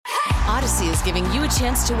Odyssey is giving you a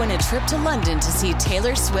chance to win a trip to London to see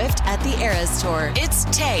Taylor Swift at the Eras Tour. It's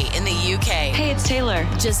Tay in the UK. Hey, it's Taylor.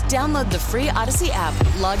 Just download the free Odyssey app,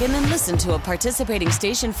 log in and listen to a participating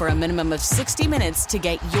station for a minimum of 60 minutes to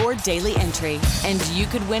get your daily entry. And you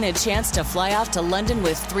could win a chance to fly off to London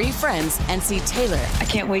with 3 friends and see Taylor. I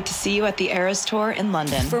can't wait to see you at the Eras Tour in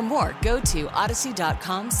London. For more, go to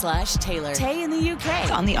odyssey.com/Taylor. Tay in the UK.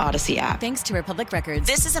 It's on the Odyssey app. Thanks to Republic Records.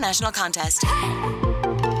 This is a national contest.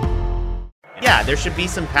 Yeah, there should be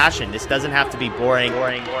some passion. This doesn't have to be boring. You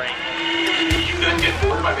guys get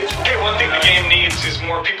bored by baseball. Hey, one thing the game needs is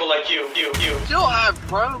more people like you. Still have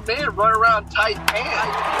grown men run around tight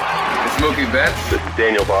pants. It's Mookie Betts. This is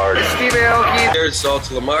Daniel Bard. It's Steve Aoki. There's Salt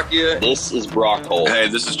Lamakia. This is Brock Holt. Hey,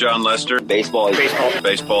 this is John Lester. Baseball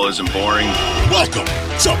isn't boring. Welcome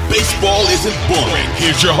to Baseball Isn't Boring.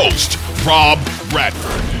 Here's your host, Rob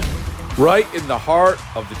Bradford. Right in the heart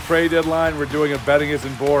of the trade deadline, we're doing a Betting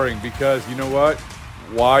Isn't Boring because you know what?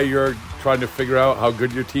 While you're trying to figure out how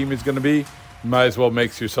good your team is going to be, you might as well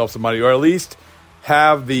make yourself some money, or at least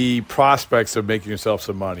have the prospects of making yourself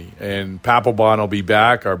some money. And Papelbon will be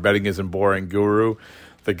back, our Betting Isn't Boring guru,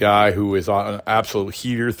 the guy who is on an absolute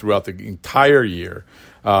heater throughout the entire year.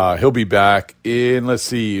 He'll be back in,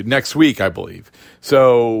 next week, I believe.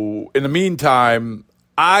 So in the meantime,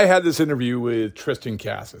 I had this interview with Triston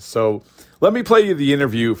Casas. So let me play you the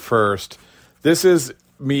interview first. This is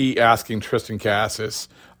me asking Triston Casas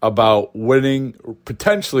about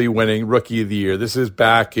potentially winning Rookie of the Year. This is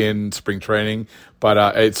back in spring training, but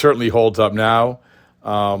it certainly holds up now.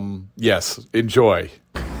 Yes, enjoy.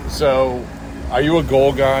 So, are you a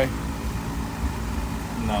goal guy?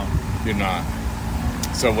 No. You're not.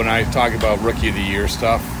 So when I talk about Rookie of the Year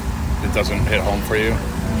stuff, it doesn't hit home for you?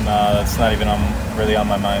 No, that's not even really on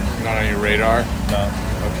my mind. Not on your radar? No.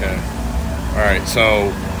 Okay. All right. So,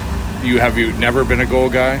 have you never been a goal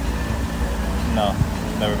guy? No,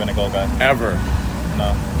 never been a goal guy. Ever?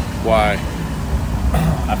 No. Why?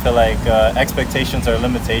 I feel like expectations are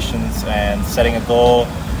limitations, and setting a goal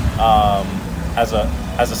has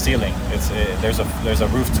a ceiling. There's a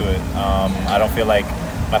roof to it. I don't feel like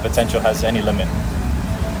my potential has any limit.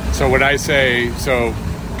 So when I say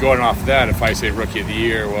going off that, if I say Rookie of the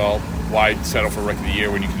Year, well, why settle for Rookie of the Year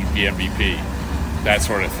when you can be MVP? That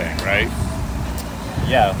sort of thing, right?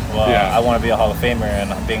 Yeah, I want to be a Hall of Famer,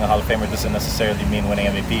 and being a Hall of Famer doesn't necessarily mean winning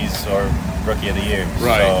MVPs or Rookie of the Year.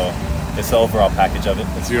 Right. So it's the overall package of it.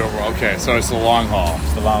 It's the overall. Okay, so it's the long haul.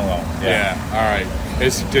 It's the long haul. Yeah. All right.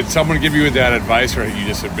 Did someone give you that advice, or you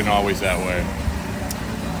just have been always that way?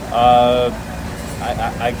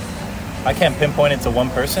 I can't pinpoint it to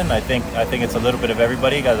one person. I think it's a little bit of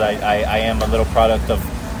everybody, because I am a little product of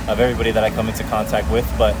everybody that I come into contact with.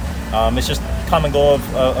 But it's just common goal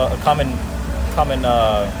of a common.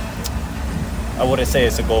 I wouldn't say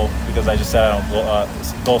it's a goal, because I just said I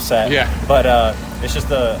don't goal set. Yeah. But it's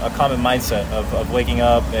just a common mindset of waking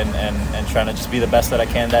up and trying to just be the best that I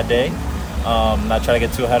can that day. Not try to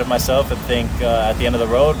get too ahead of myself and think at the end of the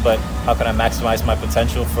road, but how can I maximize my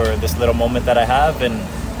potential for this little moment that I have? And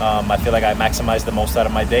I feel like I maximize the most out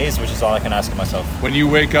of my days, which is all I can ask of myself. When you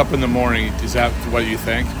wake up in the morning, is that what you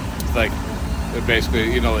think? Like,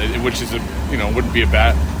 basically, which is wouldn't be a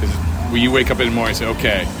bad. When you wake up in the morning and say,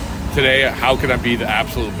 okay, today, how can I be the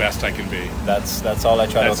absolute best I can be? That's all I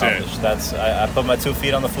try to accomplish. I put my 2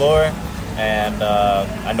 feet on the floor, and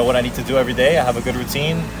I know what I need to do every day. I have a good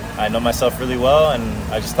routine. I know myself really well, and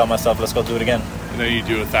I just tell myself, let's go do it again. And then you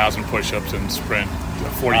do 1,000 push-ups and sprint a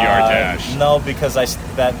 40-yard dash. No, because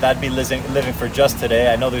that'd be living for just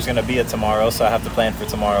today. I know there's going to be a tomorrow, so I have to plan for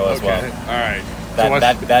tomorrow as well. All right.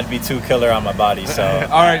 That'd be too killer on my body. So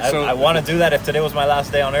all right. I want to do that if today was my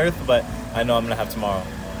last day on Earth, but I know I'm going to have tomorrow.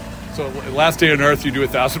 So last day on Earth, you do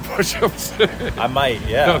 1,000 push-ups? I might,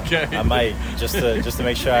 yeah. Okay. I might, just to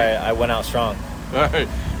make sure I went out strong. All right.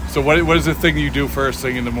 So what is the thing you do first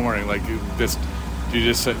thing in the morning? Like, do you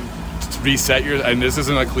just reset your? And this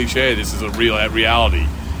isn't a cliche. This is a reality.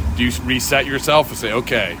 Do you reset yourself and say,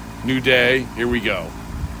 okay, new day, here we go?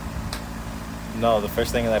 No, the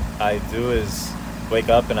first thing that I do is wake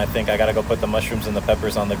up and I think I gotta go put the mushrooms and the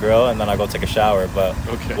peppers on the grill, and then I'll go take a shower. But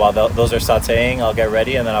while those are sautéing, I'll get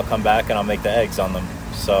ready, and then I'll come back and I'll make the eggs on them.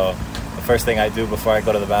 So the first thing I do before I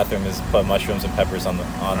go to the bathroom is put mushrooms and peppers on the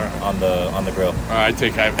grill. I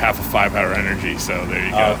have half a 5-hour energy, so there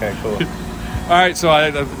you go. Oh, okay, cool. All right, so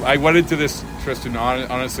I went into this, Triston,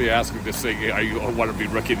 honestly asking this thing, I want to be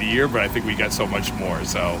Rookie of the Year, but I think we got so much more,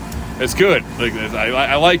 so it's good. Like,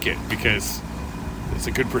 I like it because it's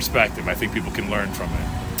a good perspective. I think people can learn from it.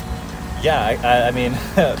 Yeah, I mean,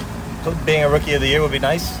 being a Rookie of the Year would be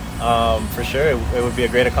nice, for sure. It would be a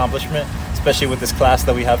great accomplishment, especially with this class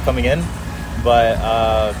that we have coming in. But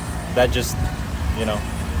that just,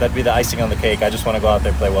 that'd be the icing on the cake. I just want to go out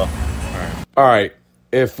there and play well. All right.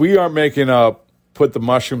 If we aren't making up, put the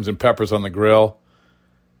mushrooms and peppers on the grill,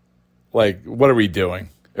 like, what are we doing?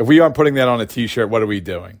 If we aren't putting that on a T-shirt, what are we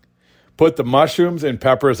doing? Put the mushrooms and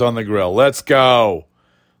peppers on the grill. Let's go.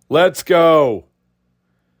 Let's go.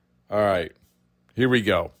 All right. Here we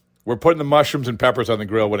go. We're putting the mushrooms and peppers on the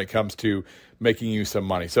grill when it comes to making you some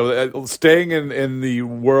money. So staying in the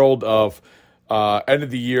world of end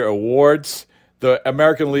of the year awards, the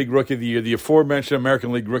American League Rookie of the Year, the aforementioned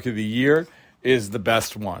American League Rookie of the Year is the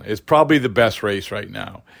best one. It's probably the best race right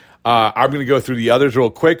now. I'm going to go through the others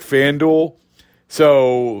real quick. FanDuel.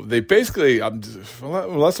 So they basically,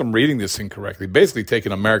 unless I'm reading this incorrectly, basically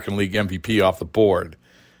taking American League MVP off the board.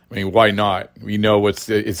 I mean, why not? We know it's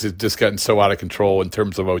just gotten so out of control in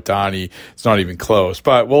terms of Ohtani. It's not even close.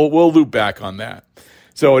 But we'll loop back on that.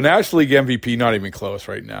 So a National League MVP, not even close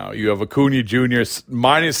right now. You have Acuna Jr.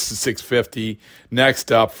 minus 650.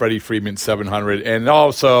 Next up, Freddie Freeman 700. And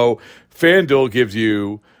also, FanDuel gives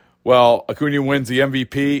you, well, Acuna wins the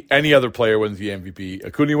MVP. Any other player wins the MVP.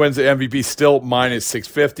 Acuna wins the MVP, still minus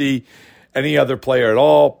 650. Any other player at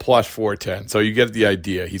all, plus 410. So you get the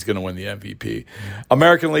idea. He's going to win the MVP.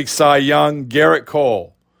 American League Cy Young, Garrett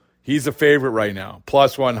Cole. He's the favorite right now,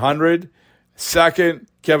 plus 100. Second,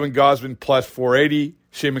 Kevin Gausman, plus 480.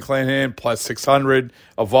 Shane McClanahan, plus 600.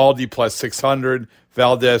 Evaldi, plus 600.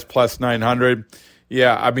 Valdez, plus 900.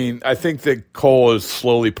 Yeah, I mean, I think that Cole is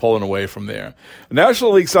slowly pulling away from there.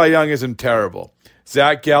 National League Cy Young isn't terrible.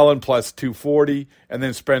 Zach Gallen plus 240, and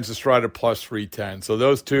then Spencer Strider plus 310. So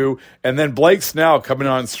those two, and then Blake Snell coming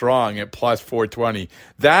on strong at plus 420.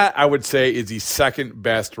 That, I would say, is the second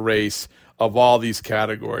best race of all these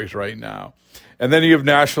categories right now. And then you have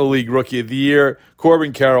National League Rookie of the Year.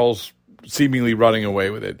 Corbin Carroll's seemingly running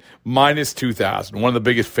away with it. Minus 2,000. One of the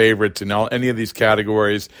biggest favorites in any of these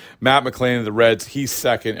categories. Matt McClain of the Reds, he's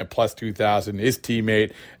second at plus 2,000. His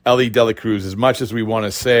teammate, Ellie De La Cruz, as much as we want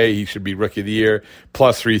to say he should be Rookie of the Year,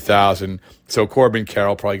 plus 3,000. So Corbin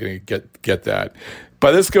Carroll probably going to get that.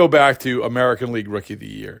 But let's go back to American League Rookie of the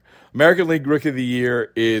Year. American League Rookie of the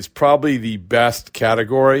Year is probably the best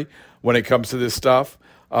category when it comes to this stuff.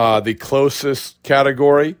 The closest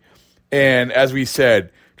category. And as we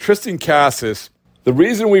said, Triston Casas, the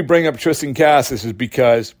reason we bring up Triston Casas is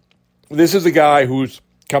because this is a guy who's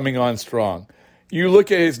coming on strong. You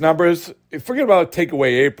look at his numbers, forget about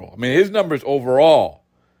takeaway April. I mean, his numbers overall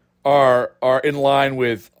are in line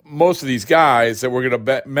with most of these guys that we're going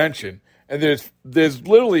to mention. And there's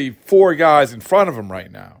literally 4 guys in front of him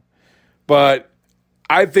right now. But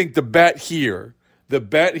I think the bet here,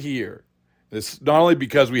 is not only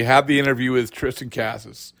because we have the interview with Triston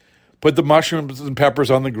Casas, put the mushrooms and peppers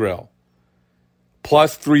on the grill.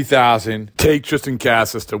 Plus 3,000. Take Triston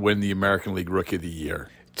Casas to win the American League Rookie of the Year.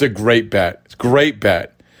 It's a great bet. It's a great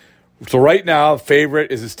bet. So right now,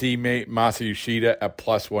 favorite is his teammate, Masa Yoshida, at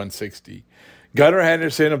plus 160. Gunnar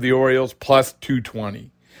Henderson of the Orioles, plus 220.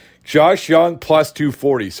 Josh Young, plus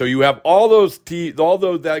 240. So you have all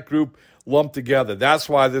that group lumped together. That's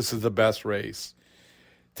why this is the best race.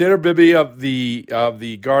 Tanner Bibby of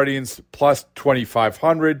the Guardians, plus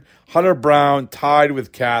 2,500. Hunter Brown tied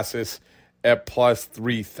with Casas at plus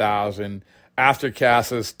 3,000. After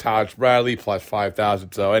Casas, Taj Bradley, plus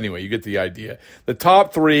 5,000. So anyway, you get the idea. The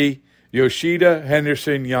top 3, Yoshida,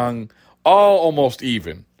 Henderson, Young, all almost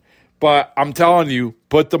even. But I'm telling you,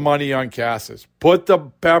 put the money on Casas. Put the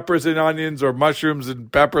peppers and onions or mushrooms and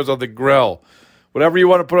peppers on the grill. Whatever you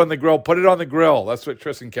want to put on the grill, put it on the grill. That's what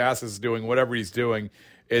Triston Casas is doing, whatever he's doing.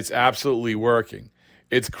 It's absolutely working.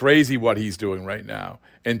 It's crazy what he's doing right now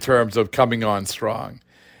in terms of coming on strong.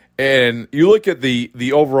 And you look at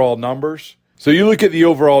the overall numbers. So you look at the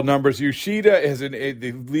overall numbers. Yoshida is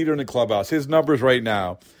the leader in the clubhouse. His numbers right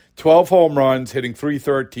now, 12 home runs, hitting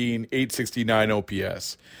 .313, .869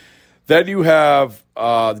 OPS. Then you have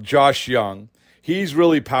Josh Young. He's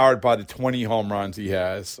really powered by the 20 home runs he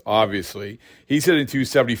has, obviously. He's hitting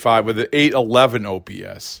 .275 with an .811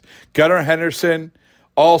 OPS. Gunnar Henderson,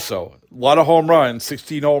 also, a lot of home runs,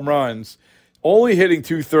 16 home runs, only hitting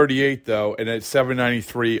 .238, though, and at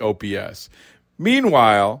 .793 OPS.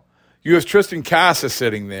 Meanwhile, you have Triston Casas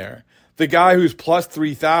sitting there, the guy who's plus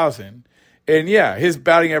 3,000. And, yeah, his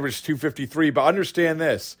batting average is .253, but understand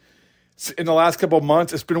this. In the last couple of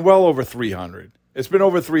months, it's been well over 300. It's been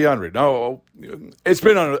over 300. No, it's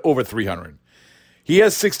been over 300. He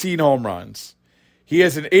has 16 home runs. He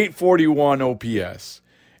has an .841 OPS.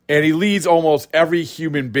 And he leads almost every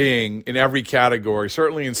human being in every category,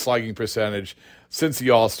 certainly in slugging percentage since the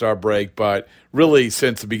All-Star break, but really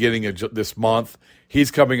since the beginning of this month. He's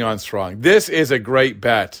coming on strong. This is a great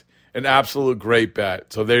bet, an absolute great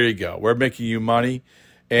bet. So there you go. We're making you money,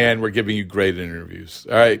 and we're giving you great interviews.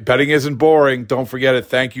 All right, betting isn't boring. Don't forget it.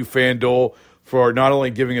 Thank you, FanDuel, for not only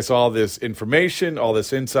giving us all this information, all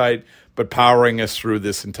this insight, but powering us through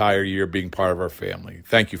this entire year, being part of our family.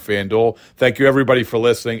 Thank you, FanDuel. Thank you, everybody, for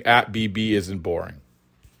listening. At BB Isn't Boring.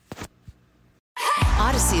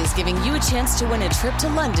 Odyssey is giving you a chance to win a trip to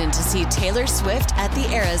London to see Taylor Swift at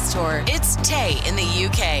the Eras Tour. It's Tay in the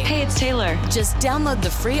UK. Hey, it's Taylor. Just download the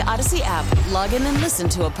free Odyssey app, log in and listen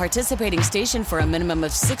to a participating station for a minimum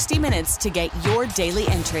of 60 minutes to get your daily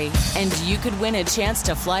entry. And you could win a chance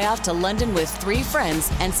to fly off to London with 3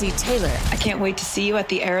 friends and see Taylor. I can't wait to see you at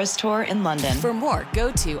the Eras Tour in London. For more,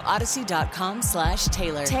 go to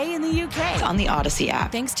odyssey.com/Taylor. Tay in the UK. It's on the Odyssey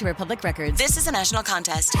app. Thanks to Republic Records. This is a national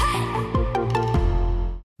contest.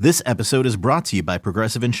 This episode is brought to you by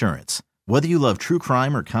Progressive Insurance. Whether you love true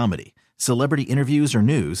crime or comedy, celebrity interviews or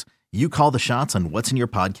news, you call the shots on what's in your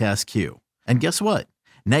podcast queue. And guess what?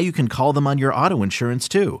 Now you can call them on your auto insurance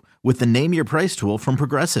too with the Name Your Price tool from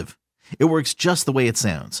Progressive. It works just the way it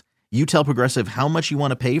sounds. You tell Progressive how much you want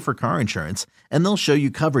to pay for car insurance, and they'll show you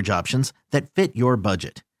coverage options that fit your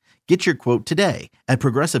budget. Get your quote today at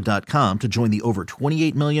Progressive.com to join the over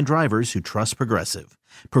 28 million drivers who trust Progressive.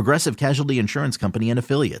 Progressive Casualty Insurance Company and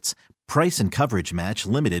Affiliates. Price and coverage match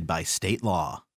limited by state law.